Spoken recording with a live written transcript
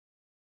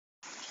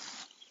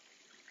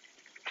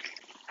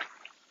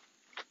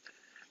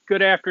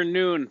Good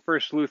afternoon,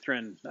 First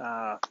Lutheran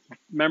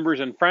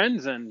members and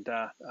friends and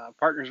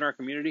partners in our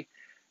community.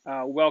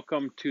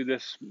 Welcome to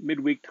this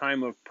midweek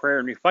time of prayer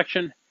and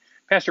reflection.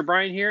 Pastor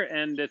Brian here,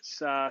 and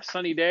it's a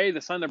sunny day. The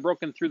sun had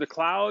broken through the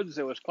clouds.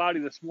 It was cloudy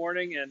this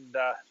morning, and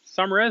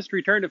summer has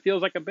returned. It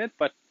feels like a bit,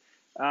 but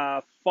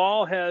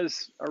fall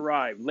has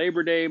arrived.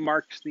 Labor Day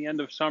marks the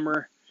end of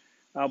summer,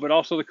 but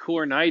also the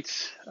cooler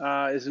nights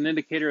is an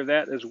indicator of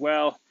that as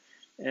well.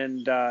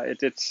 And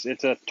it's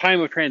a time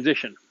of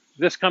transition.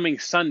 This coming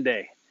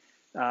Sunday,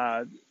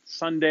 September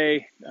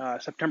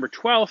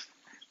 12th,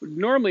 would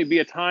normally be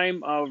a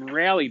time of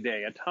rally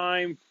day, a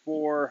time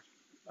for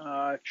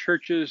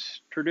churches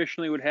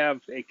traditionally would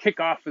have a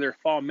kickoff for their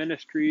fall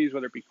ministries,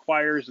 whether it be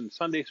choirs and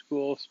Sunday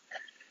schools.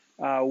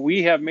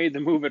 We have made the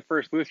move at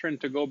First Lutheran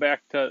to go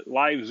back to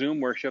live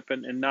Zoom worship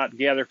and not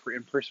gather for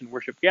in-person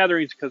worship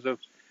gatherings because of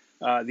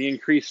the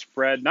increased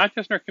spread, not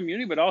just in our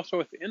community, but also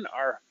within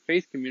our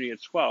faith community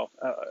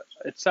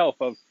itself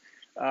of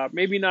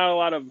maybe not a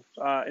lot of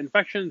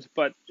infections,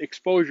 but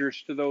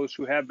exposures to those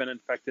who have been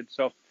infected.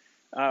 So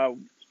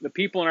the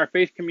people in our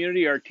faith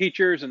community are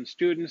teachers and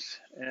students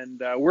and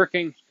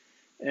working.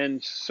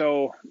 And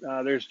so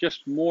there's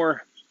just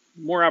more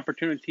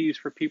opportunities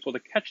for people to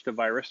catch the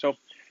virus. So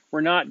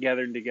we're not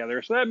gathering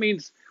together. So that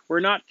means we're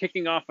not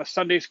kicking off a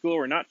Sunday school.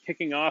 We're not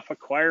kicking off a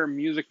choir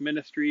music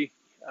ministry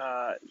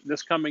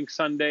this coming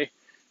Sunday.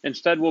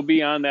 Instead, we'll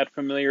be on that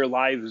familiar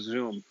live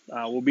Zoom.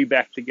 We'll be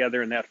back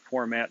together in that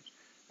format.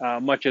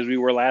 Much as we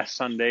were last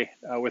Sunday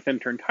with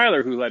intern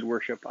Tyler, who led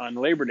worship on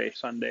Labor Day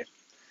Sunday.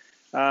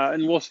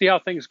 And we'll see how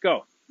things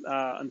go.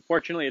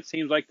 Unfortunately, it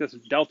seems like this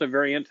Delta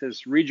variant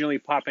is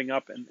regionally popping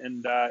up,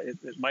 and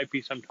it might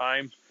be some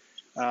time.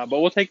 But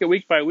we'll take it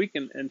week by week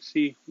and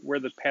see where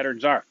the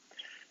patterns are.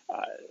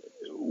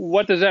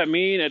 What does that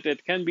mean?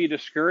 It can be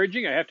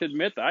discouraging. I have to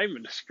admit that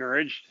I'm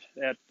discouraged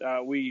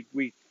that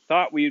we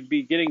thought we'd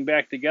be getting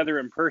back together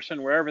in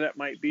person, wherever that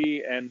might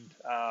be, and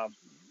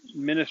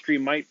ministry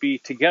might be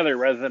together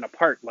rather than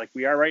apart like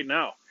we are right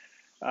now.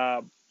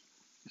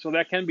 So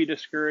that can be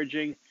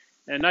discouraging,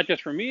 and not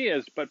just for me,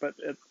 but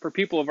for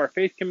people of our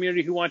faith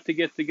community who want to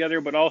get together,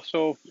 but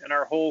also in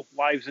our whole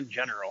lives in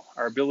general.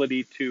 Our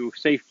ability to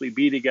safely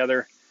be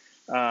together,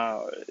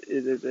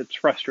 it's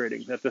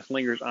frustrating that this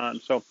lingers on.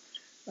 So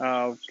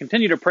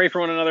continue to pray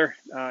for one another,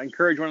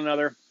 encourage one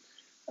another,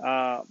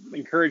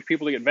 encourage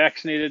people to get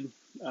vaccinated.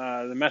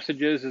 The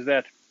message is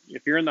that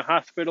if you're in the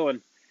hospital and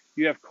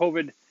you have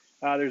COVID,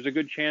 there's a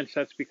good chance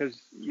that's because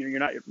you're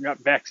not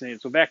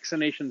vaccinated. So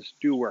vaccinations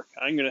do work.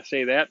 I'm going to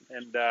say that,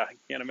 and I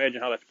can't imagine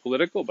how that's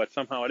political, but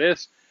somehow it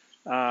is.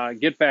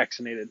 Get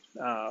vaccinated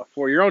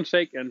for your own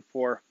sake and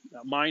for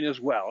mine as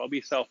well. I'll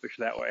be selfish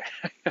that way.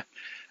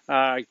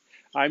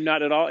 I'm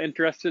not at all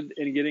interested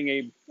in getting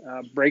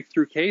a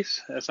breakthrough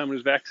case as someone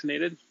who's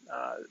vaccinated.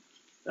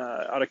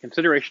 Out of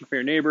consideration for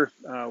your neighbor,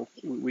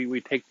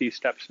 we take these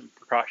steps and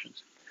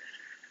precautions.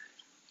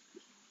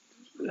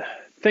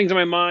 Things on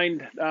my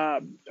mind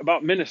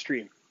about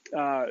ministry.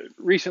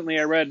 Recently,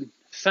 I read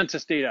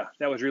census data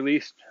that was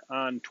released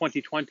on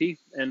 2020,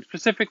 and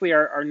specifically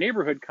our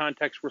neighborhood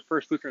context where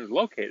First Lutheran is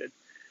located.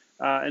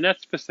 And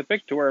that's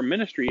specific to where our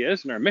ministry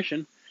is, and our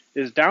mission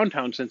is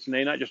downtown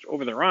Cincinnati, not just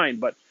over the Rhine,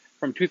 but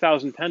from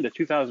 2010 to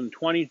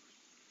 2020,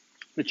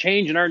 the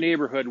change in our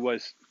neighborhood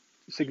was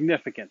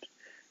significant.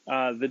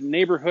 The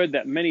neighborhood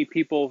that many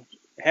people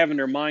have in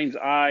their mind's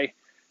eye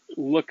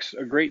looks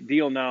a great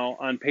deal now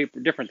on paper,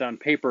 different on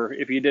paper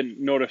if you didn't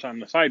notice on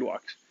the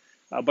sidewalks.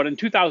 But in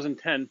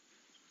 2010,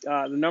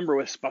 the number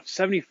was about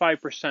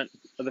 75%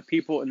 of the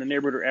people in the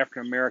neighborhood are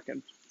African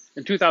American.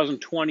 In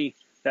 2020,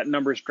 that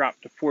number has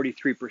dropped to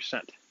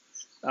 43%.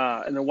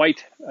 And the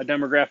white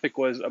demographic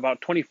was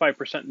about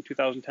 25% in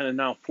 2010 and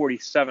now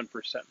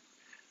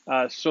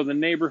 47%. So the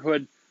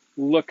neighborhood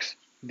looks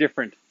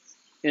different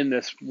in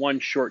this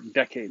one short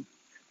decade.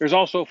 There's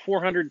also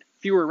 400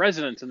 fewer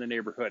residents in the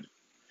neighborhood.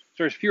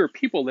 So there's fewer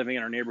people living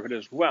in our neighborhood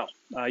as well.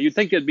 You'd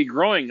think it'd be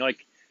growing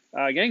like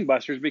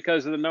gangbusters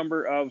because of the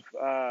number of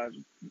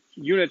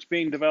units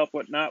being developed,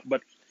 whatnot.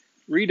 But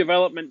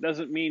redevelopment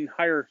doesn't mean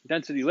higher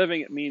density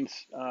living. It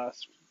means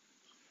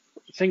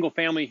single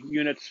family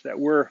units that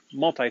were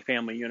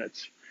multifamily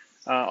units.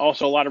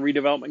 Also a lot of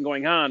redevelopment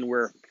going on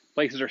where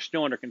places are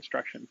still under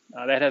construction.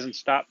 That hasn't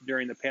stopped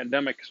during the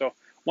pandemic. So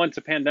once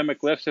the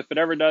pandemic lifts, if it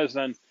ever does,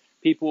 then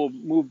people will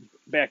move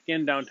back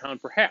in downtown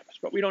perhaps,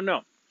 but we don't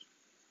know.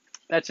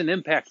 That's an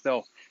impact,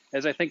 though,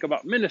 as I think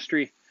about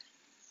ministry,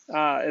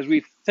 as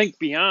we think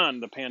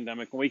beyond the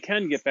pandemic, when we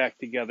can get back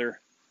together,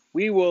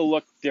 we will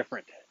look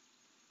different.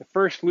 The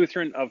First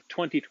Lutheran of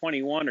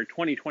 2021 or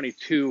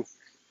 2022,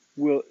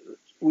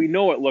 we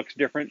know it looks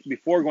different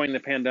before going to the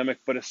pandemic,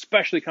 but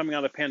especially coming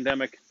out of the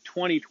pandemic,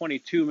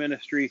 2022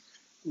 ministry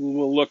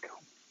will look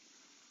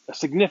a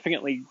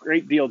significantly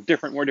great deal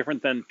different, more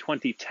different than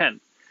 2010.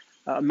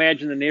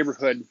 Imagine the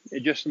neighborhood,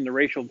 just in the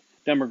racial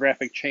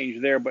demographic change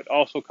there, but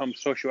also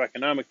comes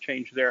socioeconomic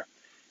change there.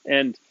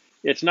 And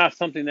it's not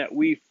something that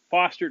we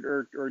fostered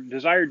or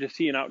desired to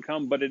see an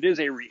outcome, but it is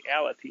a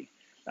reality.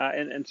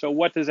 And so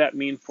what does that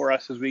mean for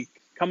us as we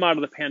come out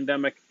of the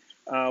pandemic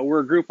We're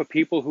a group of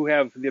people who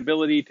have the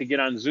ability to get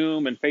on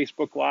Zoom and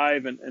Facebook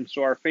Live, and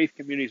so our faith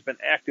community has been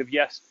active,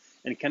 yes,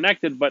 and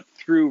connected, but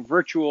through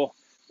virtual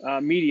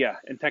media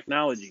and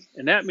technology.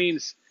 And that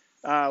means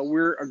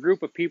we're a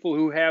group of people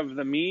who have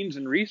the means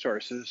and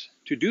resources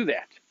to do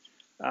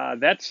that.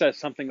 That says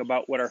something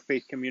about what our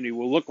faith community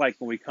will look like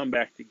when we come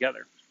back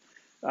together.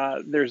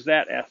 There's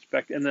that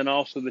aspect, and then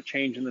also the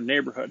change in the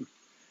neighborhood.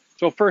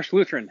 So First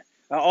Lutheran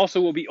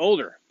also will be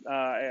older.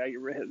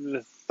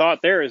 The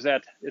thought there is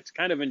that it's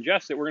kind of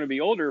unjust that we're going to be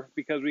older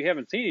because we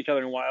haven't seen each other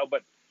in a while,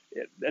 but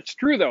that's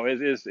true though,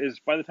 is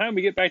by the time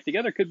we get back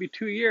together, it could be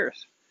 2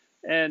 years.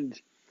 And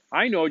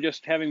I know,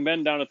 just having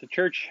been down at the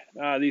church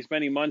these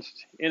many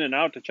months in and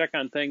out to check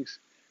on things,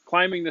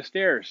 climbing the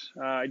stairs,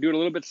 I do it a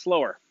little bit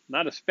slower,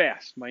 not as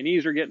fast. My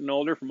knees are getting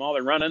older from all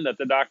the running that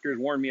the doctors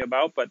warned me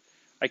about, but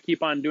I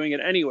keep on doing it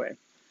anyway.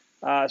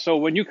 So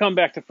when you come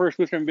back to First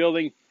Lutheran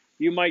Building,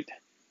 you might,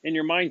 in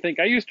your mind, think,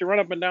 I used to run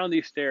up and down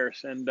these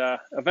stairs, and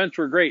events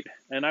were great,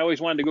 and I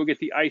always wanted to go get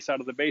the ice out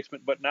of the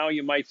basement. But now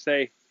you might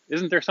say,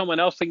 isn't there someone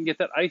else that can get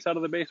that ice out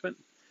of the basement?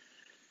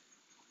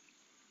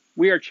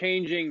 We are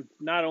changing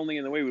not only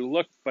in the way we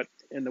look, but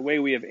in the way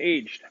we have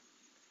aged.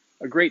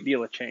 A great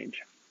deal of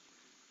change.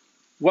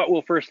 What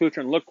will First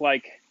Lutheran look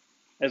like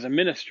as a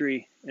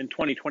ministry in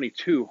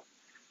 2022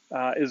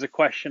 is a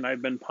question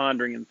I've been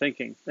pondering and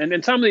thinking. And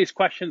in some of these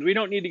questions, we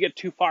don't need to get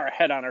too far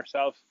ahead on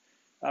ourselves,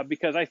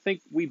 because I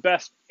think we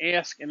best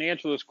ask and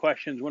answer those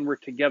questions when we're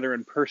together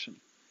in person,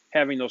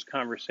 having those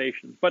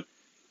conversations. But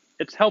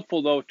it's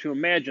helpful, though, to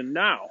imagine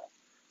now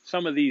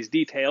some of these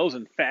details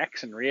and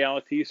facts and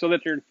realities so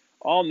that they're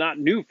all not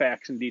new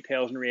facts and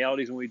details and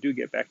realities when we do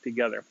get back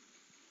together.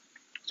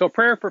 So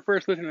prayer for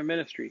First Lutheran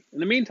Ministry. In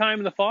the meantime,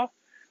 in the fall,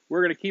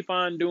 we're going to keep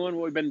on doing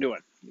what we've been doing.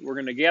 We're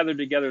going to gather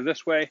together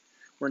this way.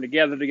 We're going to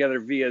gather together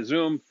via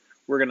Zoom.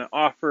 We're going to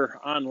offer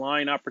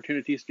online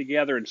opportunities to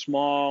gather in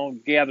small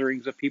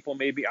gatherings of people,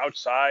 maybe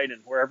outside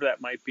and wherever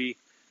that might be,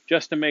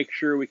 just to make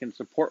sure we can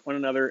support one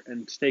another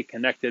and stay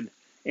connected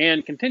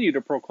and continue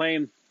to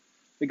proclaim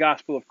the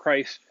gospel of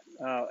Christ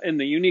in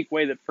the unique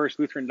way that First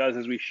Lutheran does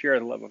as we share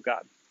the love of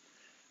God.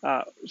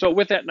 So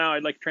with that now,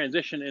 I'd like to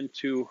transition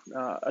into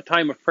a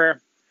time of prayer,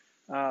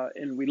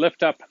 and we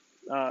lift up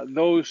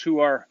those who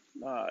are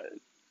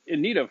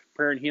in need of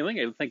prayer and healing.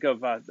 I think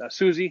of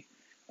Susie,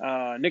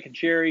 Nick and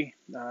Sherry,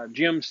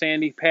 Jim,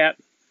 Sandy, Pat,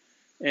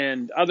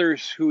 and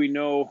others who we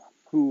know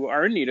who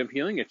are in need of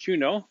healing that you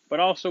know, but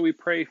also we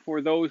pray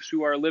for those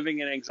who are living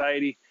in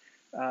anxiety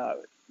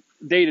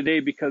day to day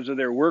because of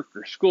their work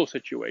or school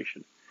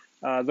situation,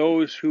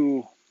 those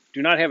who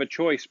do not have a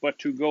choice but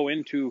to go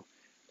into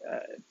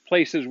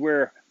places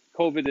where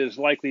COVID is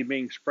likely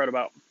being spread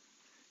about,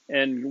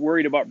 and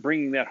worried about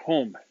bringing that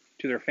home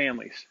to their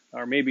families,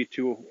 or maybe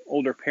to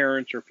older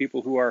parents or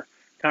people who are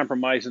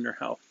compromised in their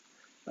health.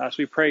 So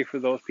we pray for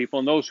those people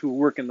and those who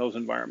work in those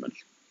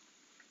environments.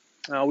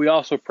 We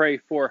also pray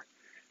for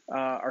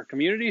our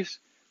communities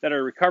that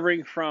are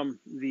recovering from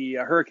the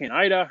Hurricane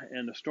Ida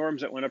and the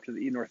storms that went up to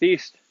the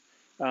Northeast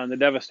and the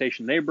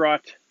devastation they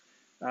brought.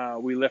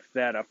 We lift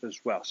that up as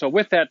well. So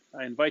with that,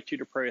 I invite you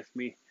to pray with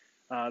me.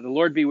 The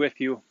Lord be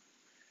with you.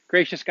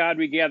 Gracious God,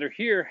 we gather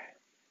here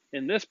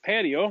in this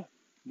patio,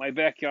 my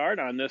backyard,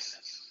 on this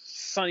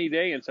sunny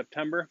day in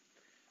September.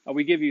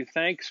 We give you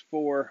thanks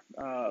for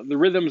the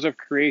rhythms of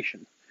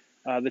creation,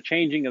 the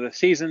changing of the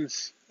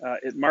seasons.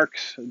 It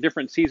marks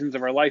different seasons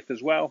of our life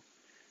as well.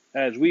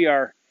 As we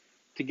are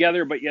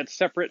together but yet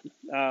separate,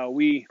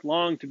 we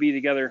long to be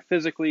together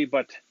physically,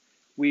 but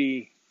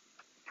we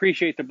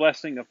appreciate the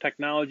blessing of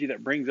technology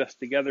that brings us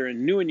together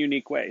in new and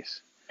unique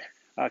ways.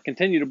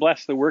 Continue to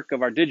bless the work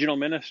of our digital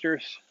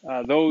ministers,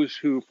 those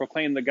who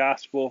proclaim the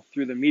gospel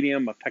through the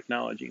medium of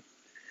technology.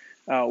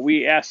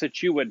 We ask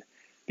that you would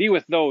be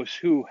with those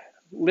who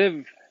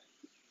live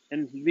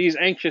in these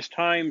anxious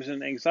times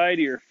and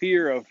anxiety or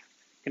fear of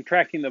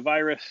contracting the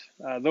virus,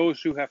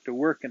 those who have to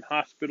work in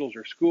hospitals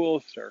or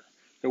schools or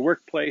the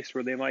workplace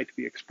where they might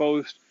be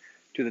exposed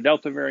to the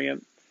Delta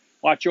variant.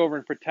 Watch over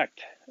and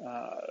protect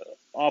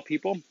all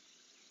people.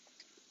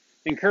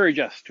 Encourage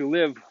us to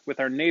live with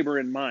our neighbor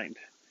in mind,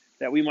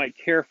 that we might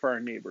care for our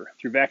neighbor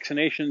through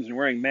vaccinations and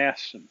wearing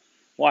masks and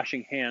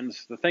washing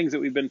hands, the things that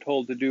we've been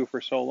told to do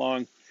for so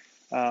long.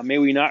 May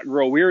we not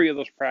grow weary of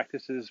those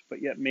practices,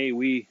 but yet may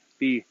we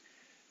be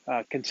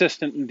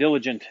consistent and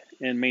diligent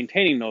in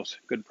maintaining those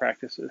good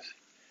practices.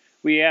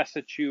 We ask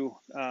that you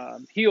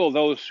heal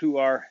those who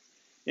are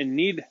in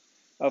need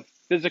of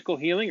physical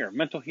healing or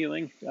mental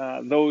healing,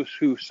 those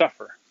who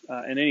suffer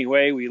in any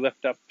way. We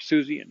lift up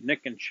Susie and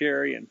Nick and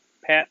Sherry and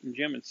Pat and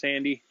Jim and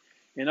Sandy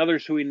and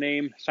others who we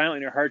name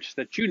silently in our hearts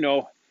that you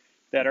know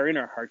that are in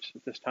our hearts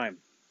at this time.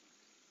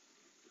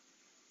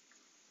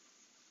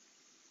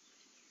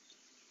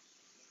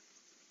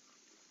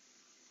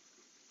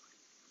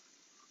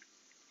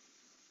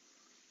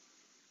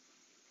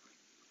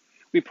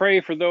 We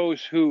pray for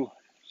those who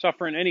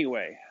suffer in any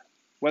way,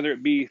 whether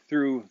it be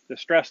through the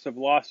stress of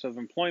loss of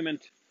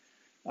employment,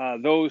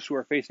 those who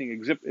are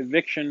facing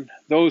eviction,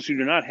 those who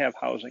do not have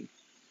housing,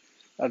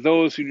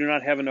 those who do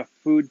not have enough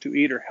food to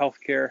eat or health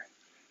care,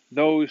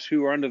 those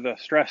who are under the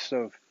stress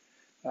of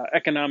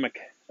economic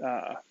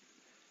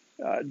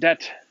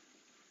debt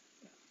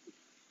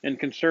and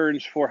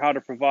concerns for how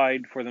to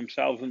provide for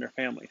themselves and their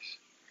families.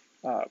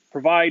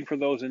 Provide for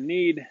those in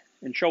need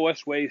and show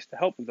us ways to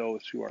help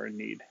those who are in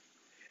need.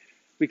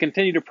 We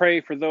continue to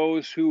pray for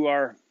those who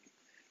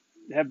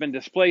have been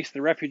displaced,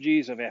 the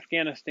refugees of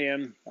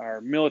Afghanistan,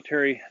 our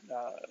military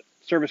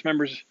service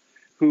members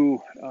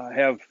who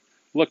have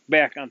looked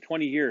back on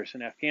 20 years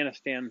in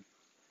Afghanistan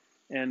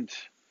and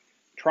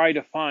try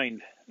to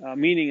find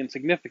meaning and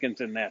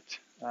significance in that.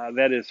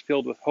 That is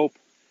filled with hope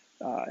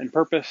and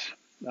purpose.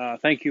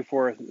 Thank you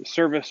for the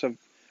service of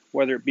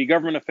whether it be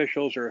government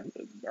officials or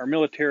our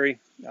military,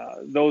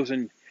 those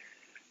in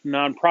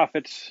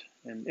nonprofits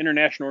and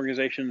international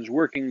organizations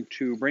working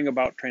to bring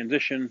about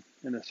transition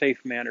in a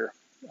safe manner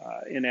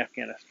in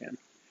Afghanistan.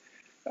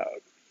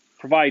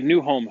 Provide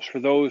new homes for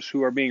those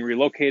who are being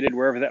relocated,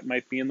 wherever that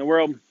might be in the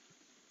world.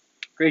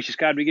 Gracious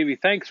God, we give you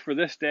thanks for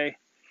this day.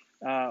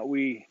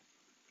 We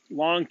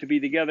long to be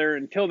together.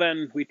 Until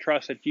then, we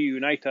trust that you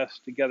unite us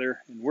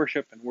together in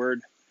worship and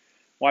word,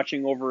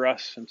 watching over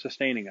us and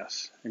sustaining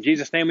us. In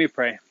Jesus' name we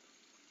pray.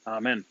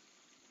 Amen.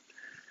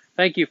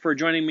 Thank you for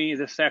joining me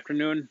this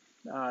afternoon.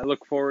 I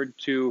look forward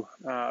to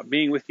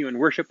being with you in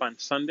worship on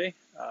Sunday.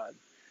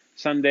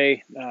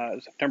 Sunday,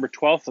 September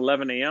 12th,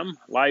 11 a.m.,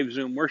 live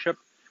Zoom worship.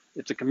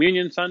 It's a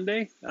communion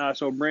Sunday,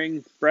 so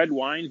bring bread,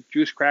 wine,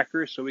 juice,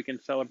 crackers, so we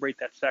can celebrate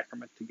that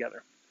sacrament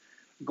together.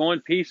 Go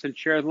in peace and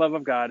share the love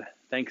of God.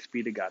 Thanks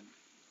be to God.